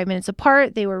apart, 4 to 5 minutes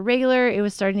apart. They were regular. It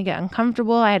was starting to get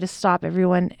uncomfortable. I had to stop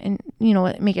everyone and,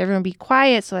 make everyone be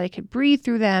quiet so that I could breathe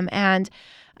through them. And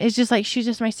it's just she was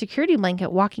just my security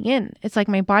blanket walking in. It's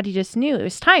my body just knew it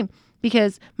was time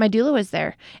because my doula was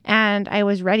there and I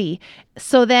was ready.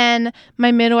 So then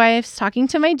my midwife's talking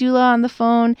to my doula on the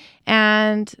phone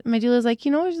and my doula's like,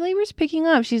 labor's picking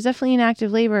up. She's definitely in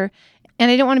active labor. And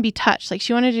I didn't want to be touched.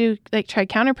 She wanted to try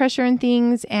counter pressure and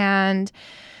things. And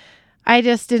I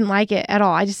just didn't like it at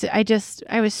all. I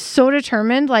was so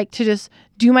determined to just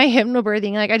do my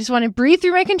hypnobirthing. I just want to breathe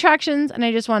through my contractions and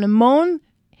I just want to moan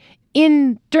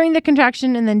in during the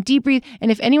contraction and then deep breathe.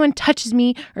 And if anyone touches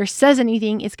me or says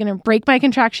anything, it's going to break my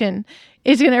contraction.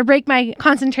 It's going to break my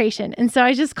concentration. And so I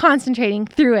was just concentrating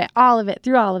through it, all of it.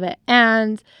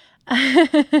 And,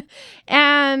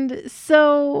 and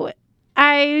so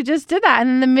I just did that.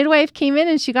 And the midwife came in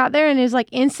and she got there and it was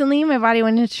instantly my body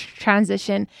went into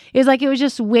transition. It was it was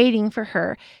just waiting for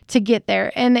her to get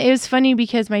there. And it was funny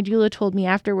because my doula told me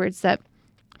afterwards that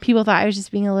people thought I was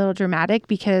just being a little dramatic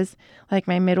because like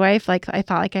my midwife, like I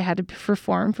thought like I had to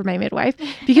perform for my midwife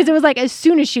because it was like as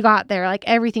soon as she got there, like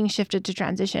everything shifted to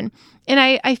transition. And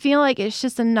I feel like it's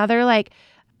just another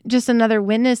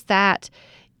witness that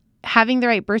having the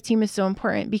right birth team is so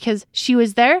important because she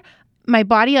was there. My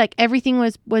body, like everything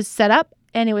was set up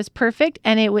and it was perfect.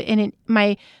 And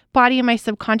my body and my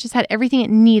subconscious had everything it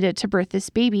needed to birth this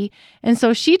baby. And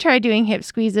so she tried doing hip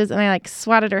squeezes and I like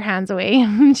swatted her hands away.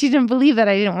 She didn't believe that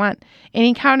I didn't want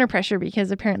any counter pressure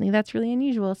because apparently that's really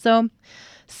unusual. So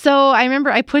I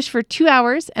remember I pushed for 2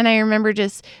 hours and I remember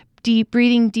just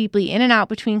breathing deeply in and out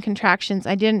between contractions.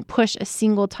 I didn't push a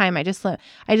single time. I just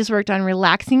worked on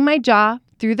relaxing my jaw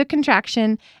through the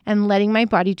contraction and letting my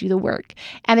body do the work.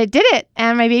 And it did it.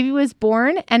 And my baby was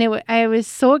born and I was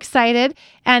so excited.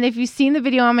 And if you've seen the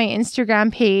video on my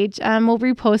Instagram page, we'll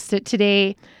repost it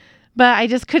today. But I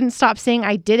just couldn't stop saying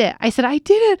I did it. I said, I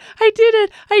did it. I did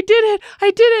it. I did it.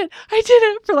 I did it. I did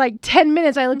it for like 10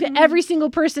 minutes. I looked at every single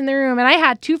person in the room and I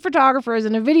had 2 photographers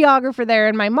and a videographer there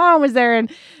and my mom was there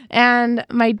and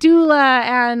my doula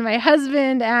and my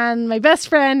husband and my best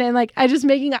friend. And like, I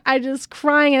just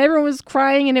crying and everyone was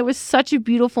crying and it was such a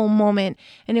beautiful moment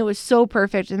and it was so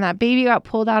perfect. And that baby got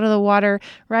pulled out of the water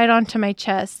right onto my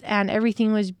chest and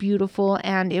everything was beautiful.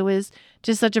 And it was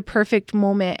just such a perfect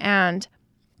moment. And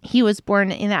he was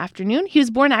born in the afternoon. He was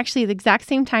born actually the exact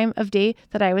same time of day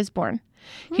that I was born.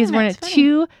 He was born at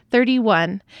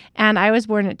 2:31 and I was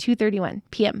born at 2:31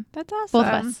 p.m. That's awesome. Both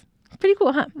of us. Pretty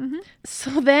cool, huh? Mm-hmm.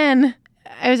 So then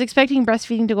I was expecting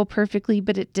breastfeeding to go perfectly,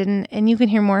 but it didn't. And you can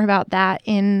hear more about that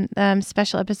in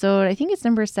special episode. I think it's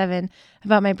number 7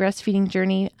 about my breastfeeding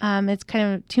journey. It's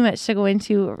kind of too much to go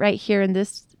into right here in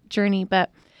this journey.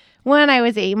 But when I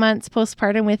was 8 months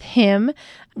postpartum with him,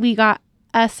 we got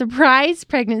a surprise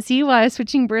pregnancy while I was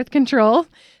switching birth control.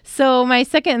 So my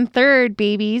second and third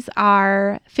babies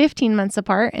are 15 months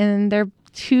apart and they're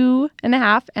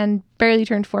 2.5 and barely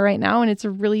turned 4 right now. And it's a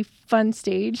really fun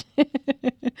stage.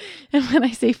 And when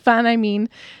I say fun, I mean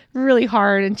really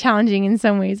hard and challenging in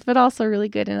some ways, but also really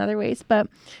good in other ways. But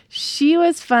she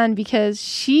was fun because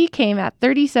she came at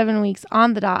 37 weeks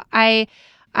on the dot. I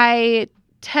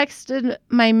texted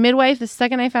my midwife the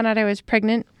second I found out I was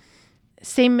pregnant.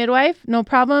 Same midwife, no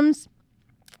problems.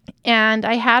 And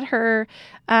I had her,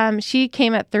 she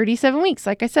came at 37 weeks,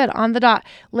 like I said, on the dot.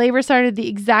 Labor started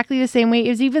exactly the same way. It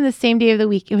was even the same day of the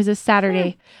week. It was a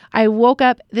Saturday. I woke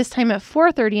up this time at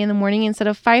 4:30 in the morning instead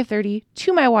of 5:30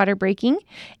 to my water breaking.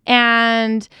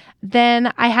 And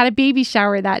then I had a baby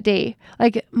shower that day.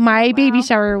 Like my baby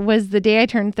shower was the day I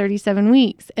turned 37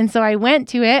 weeks. And so I went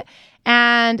to it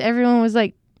and everyone was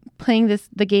like playing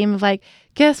the game of like,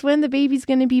 guess when the baby's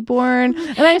going to be born?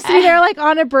 And I'm sitting there like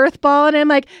on a birth ball and I'm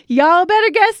like, y'all better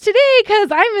guess today because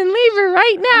I'm in labor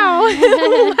right now.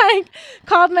 Like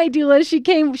called my doula. She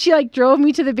came, she like drove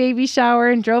me to the baby shower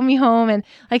and drove me home and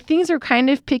like things were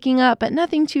kind of picking up, but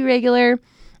nothing too regular.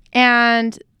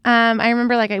 And I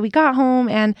remember like we got home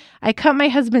and I cut my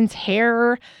husband's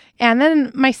hair. And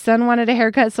then my son wanted a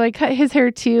haircut, so I cut his hair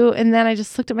too. And then I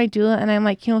just looked at my doula and I'm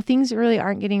like, things really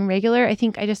aren't getting regular. I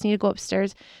think I just need to go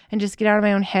upstairs and just get out of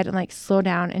my own head and like slow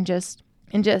down and just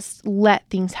let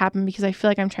things happen because I feel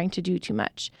like I'm trying to do too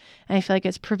much. And I feel like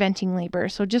it's preventing labor.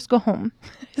 So just go home.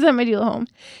 I sent my doula home.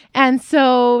 And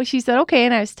so she said, okay.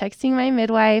 And I was texting my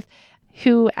midwife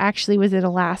who actually was in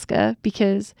Alaska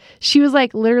because she was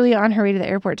like literally on her way to the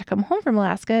airport to come home from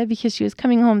Alaska because she was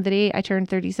coming home the day I turned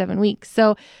 37 weeks.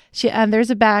 So there's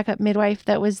a backup midwife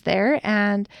that was there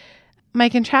and my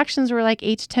contractions were like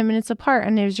 8 to 10 minutes apart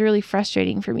and it was really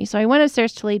frustrating for me. So I went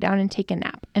upstairs to lay down and take a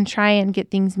nap and try and get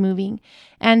things moving.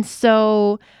 And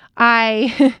so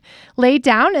I laid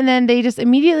down and then they just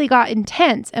immediately got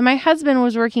intense. And my husband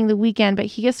was working the weekend, but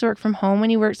he gets to work from home when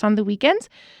he works on the weekends.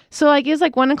 So like it was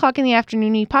like 1:00 in the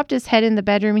afternoon. He popped his head in the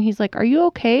bedroom and he's like, "Are you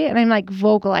okay?" And I'm like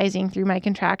vocalizing through my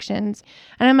contractions.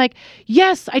 And I'm like,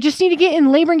 "Yes, I just need to get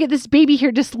in labor and get this baby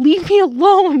here. Just leave me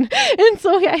alone." And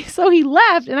so he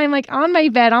left and I'm like on my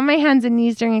bed, on my hands and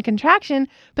knees during a contraction,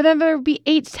 but then there would be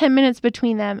 8 to 10 minutes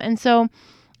between them. And so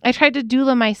I tried to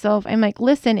doula myself. I'm like,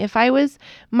 listen, if I was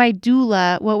my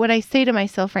doula, what would I say to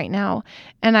myself right now?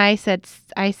 And I said,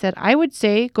 I would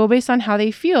say, go based on how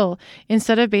they feel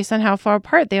instead of based on how far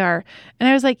apart they are. And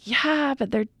I was like, yeah,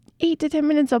 but they're 8 to 10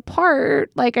 minutes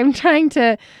apart. Like I'm trying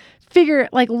to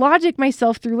logic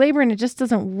myself through labor and it just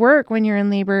doesn't work when you're in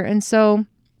labor. And so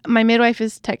my midwife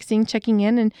is checking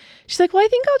in and she's like, well, I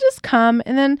think I'll just come.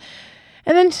 And then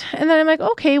I'm like,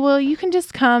 okay, well, you can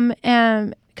just come.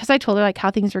 And because I told her like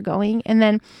how things were going. And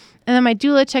then my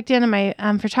doula checked in and my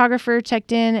photographer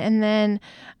checked in. And then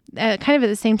kind of at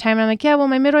the same time. And I'm like, yeah, well,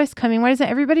 my midwife's coming. Why doesn't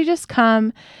everybody just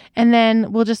come? And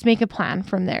then we'll just make a plan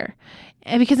from there.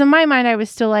 And because in my mind, I was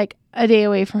still like a day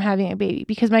away from having a baby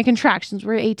because my contractions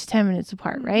were 8 to 10 minutes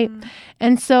apart, right?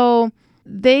 And so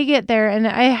they get there and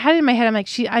I had in my head, I'm like,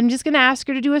 I'm just going to ask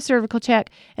her to do a cervical check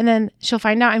and then she'll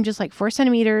find out I'm just like 4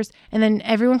 centimeters and then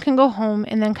everyone can go home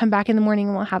and then come back in the morning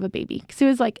and we'll have a baby. Because it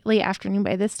was like late afternoon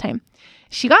by this time.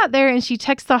 She got there and she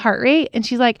checks the heart rate and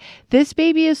she's like, this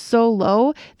baby is so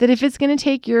low that if it's going to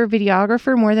take your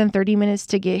videographer more than 30 minutes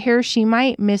to get here, she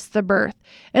might miss the birth.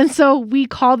 And so we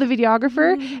called the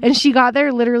videographer and she got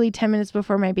there literally 10 minutes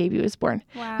before my baby was born.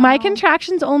 Wow. My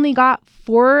contractions only got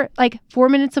 4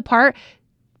 minutes apart,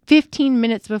 15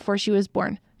 minutes before she was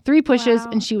born. 3 pushes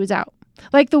and she was out.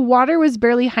 Like the water was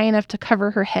barely high enough to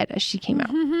cover her head as she came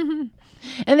out.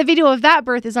 And the video of that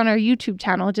birth is on our YouTube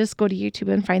channel. Just go to YouTube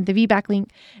and find the VBAC link.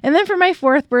 And then for my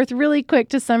 4th birth, really quick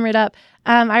to sum it up,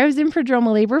 I was in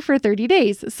prodromal labor for 30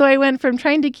 days. So I went from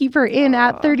trying to keep her in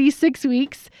at 36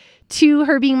 weeks to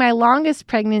her being my longest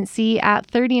pregnancy at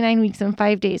 39 weeks and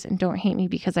 5 days. And don't hate me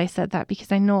because I said that,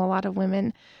 because I know a lot of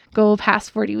women go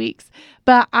past 40 weeks.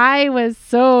 But I was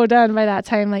so done by that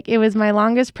time. Like it was my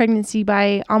longest pregnancy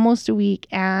by almost a week.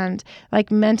 And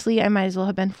like mentally, I might as well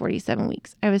have been 47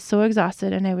 weeks. I was so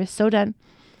exhausted and I was so done.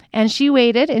 And she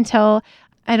waited until,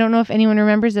 I don't know if anyone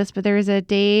remembers this, but there was a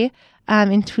day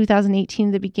in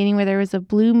 2018, the beginning, where there was a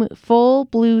full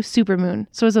blue supermoon.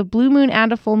 So it was a blue moon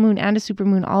and a full moon and a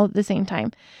supermoon all at the same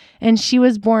time. And she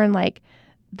was born like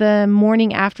the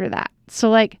morning after that. So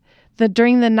like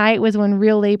during the night was when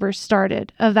real labor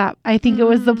started of that. I think it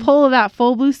was the pull of that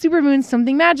full blue supermoon,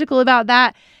 something magical about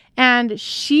that. And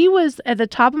she was at the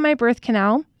top of my birth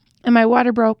canal and my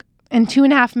water broke. And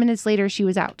 2.5 minutes later, she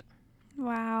was out.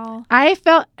 Wow. I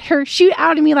felt her shoot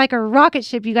out of me like a rocket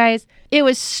ship, you guys. It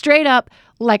was straight up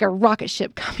like a rocket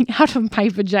ship coming out of my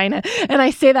vagina. And I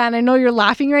say that and I know you're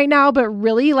laughing right now, but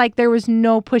really like there was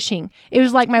no pushing. It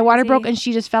was like my water broke and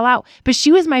she just fell out. But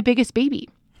she was my biggest baby.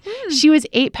 She was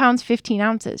 8 pounds, 15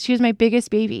 ounces. She was my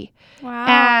biggest baby. Wow.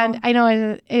 And I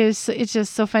know it's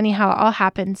just so funny how it all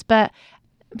happens. But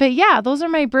yeah, those are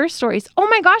my birth stories. Oh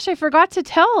my gosh, I forgot to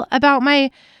tell about my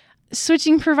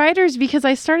switching providers because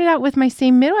I started out with my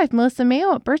same midwife, Melissa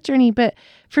Mayo, at Birth Journey, but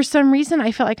for some reason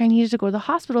I felt like I needed to go to the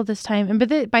hospital this time.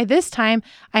 And by this time,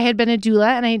 I had been a doula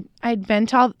and I'd been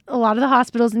to a lot of the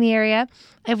hospitals in the area.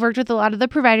 I've worked with a lot of the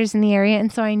providers in the area,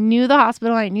 and so I knew the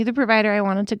hospital, I knew the provider I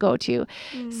wanted to go to.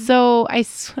 So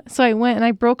I went and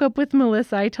I broke up with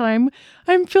Melissa. I tell her,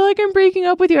 I feel like I'm breaking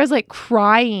up with you. I was like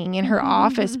crying in her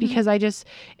office because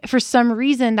for some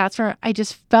reason, that's where I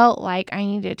just felt like I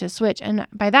needed to switch. And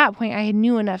by that point, I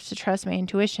knew enough to trust my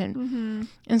intuition.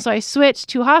 And so I switched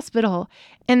to hospital.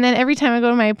 And then every time I go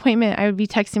to my appointment, I would be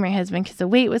texting my husband because the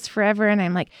wait was forever. And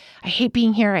I'm like, I hate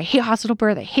being here. I hate hospital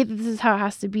birth. I hate that this is how it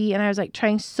has to be. And I was like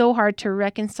trying so hard to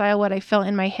reconcile what I felt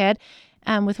in my head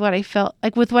with what I felt,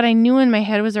 like with what I knew in my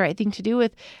head was the right thing to do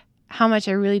with how much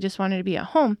I really just wanted to be at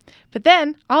home. But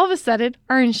then all of a sudden,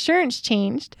 our insurance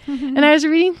changed. And I was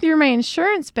reading through my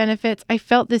insurance benefits. I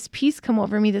felt this peace come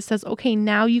over me that says, okay,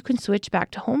 now you can switch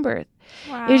back to home birth.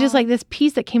 Wow. It was just like this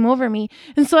peace that came over me.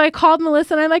 And so I called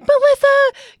Melissa and I'm like, Melissa,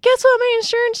 guess what? My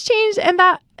insurance changed.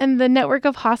 And the network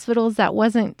of hospitals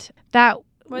was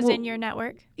in your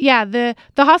network. Yeah. The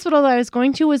hospital that I was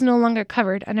going to was no longer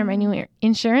covered under my new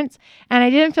insurance. And I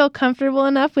didn't feel comfortable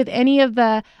enough with any of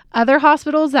the other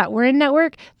hospitals that were in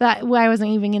network that I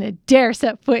wasn't even going to dare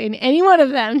set foot in any one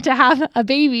of them to have a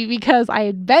baby because I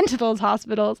had been to those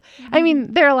hospitals. I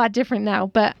mean, they're a lot different now,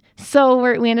 but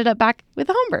so we ended up back with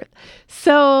a home birth.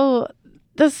 So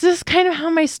that's just kind of how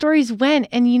my stories went.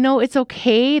 And it's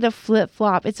okay to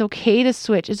flip-flop. It's okay to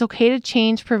switch. It's okay to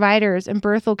change providers and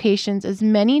birth locations as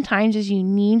many times as you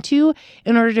need to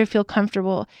in order to feel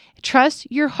comfortable. Trust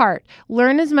your heart.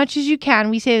 Learn as much as you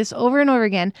can. We say this over and over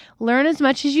again. Learn as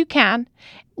much as you can.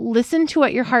 Listen to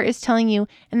what your heart is telling you,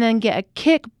 and then get a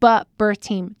kick-butt birth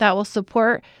team that will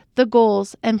support the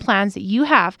goals and plans that you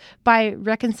have by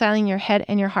reconciling your head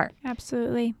and your heart.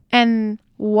 Absolutely. And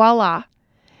voila.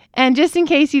 And just in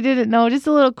case you didn't know, just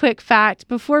a little quick fact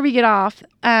before we get off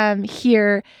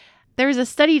here, there was a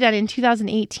study done in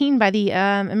 2018 by the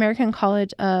American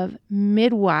College of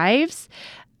Midwives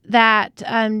that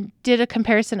did a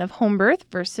comparison of home birth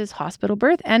versus hospital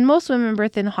birth. And most women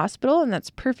birth in a hospital, and that's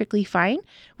perfectly fine.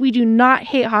 We do not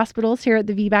hate hospitals here at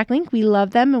the VBAC Link. We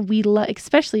love them, and we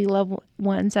especially love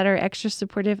ones that are extra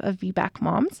supportive of VBAC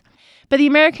moms. But the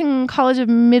American College of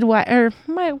Midwives,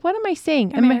 what am I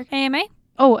saying? AMA?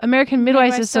 Oh, American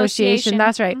Midwives Association.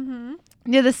 That's right.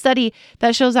 did a study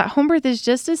that shows that home birth is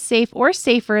just as safe or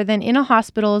safer than in a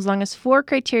hospital as long as 4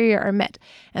 criteria are met.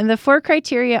 And the 4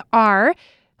 criteria are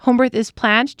home birth is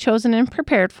planned, chosen, and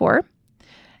prepared for.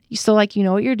 So like you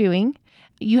know what you're doing.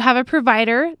 You have a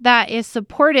provider that is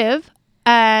supportive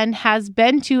and has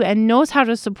been to and knows how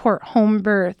to support home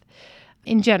birth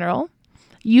in general.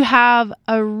 You have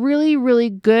a really,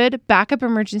 really good backup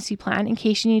emergency plan in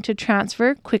case you need to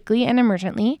transfer quickly and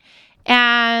emergently.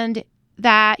 And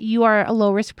that you are a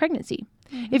low-risk pregnancy.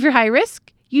 Mm-hmm. If you're high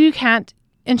risk, you can't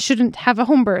and shouldn't have a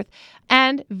home birth.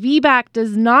 And VBAC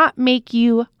does not make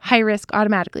you high risk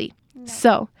automatically. No.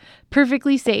 So,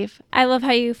 perfectly safe. I love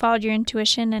how you followed your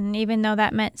intuition, and even though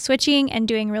that meant switching and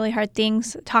doing really hard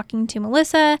things, talking to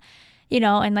Melissa, you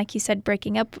know, and like you said,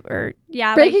 breaking up with her.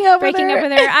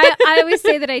 I always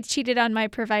say that I cheated on my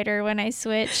provider when I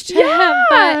switched. Yeah.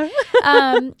 But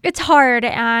it's hard.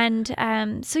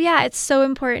 And so, yeah, it's so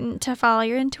important to follow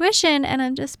your intuition. And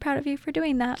I'm just proud of you for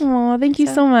doing that. Oh, thank you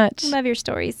so much. I love your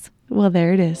stories. Well,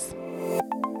 there it is.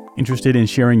 Interested in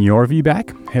sharing your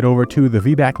VBAC? Head over to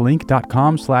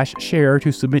thevbaclink.com/share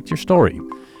to submit your story.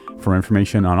 For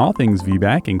information on all things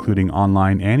VBAC, including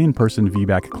online and in-person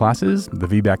VBAC classes, the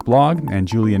VBAC blog, and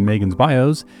Julie and Megan's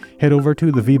bios, head over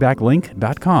to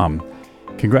thevbaclink.com.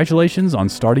 Congratulations on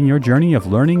starting your journey of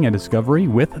learning and discovery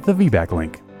with the VBAC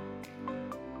Link.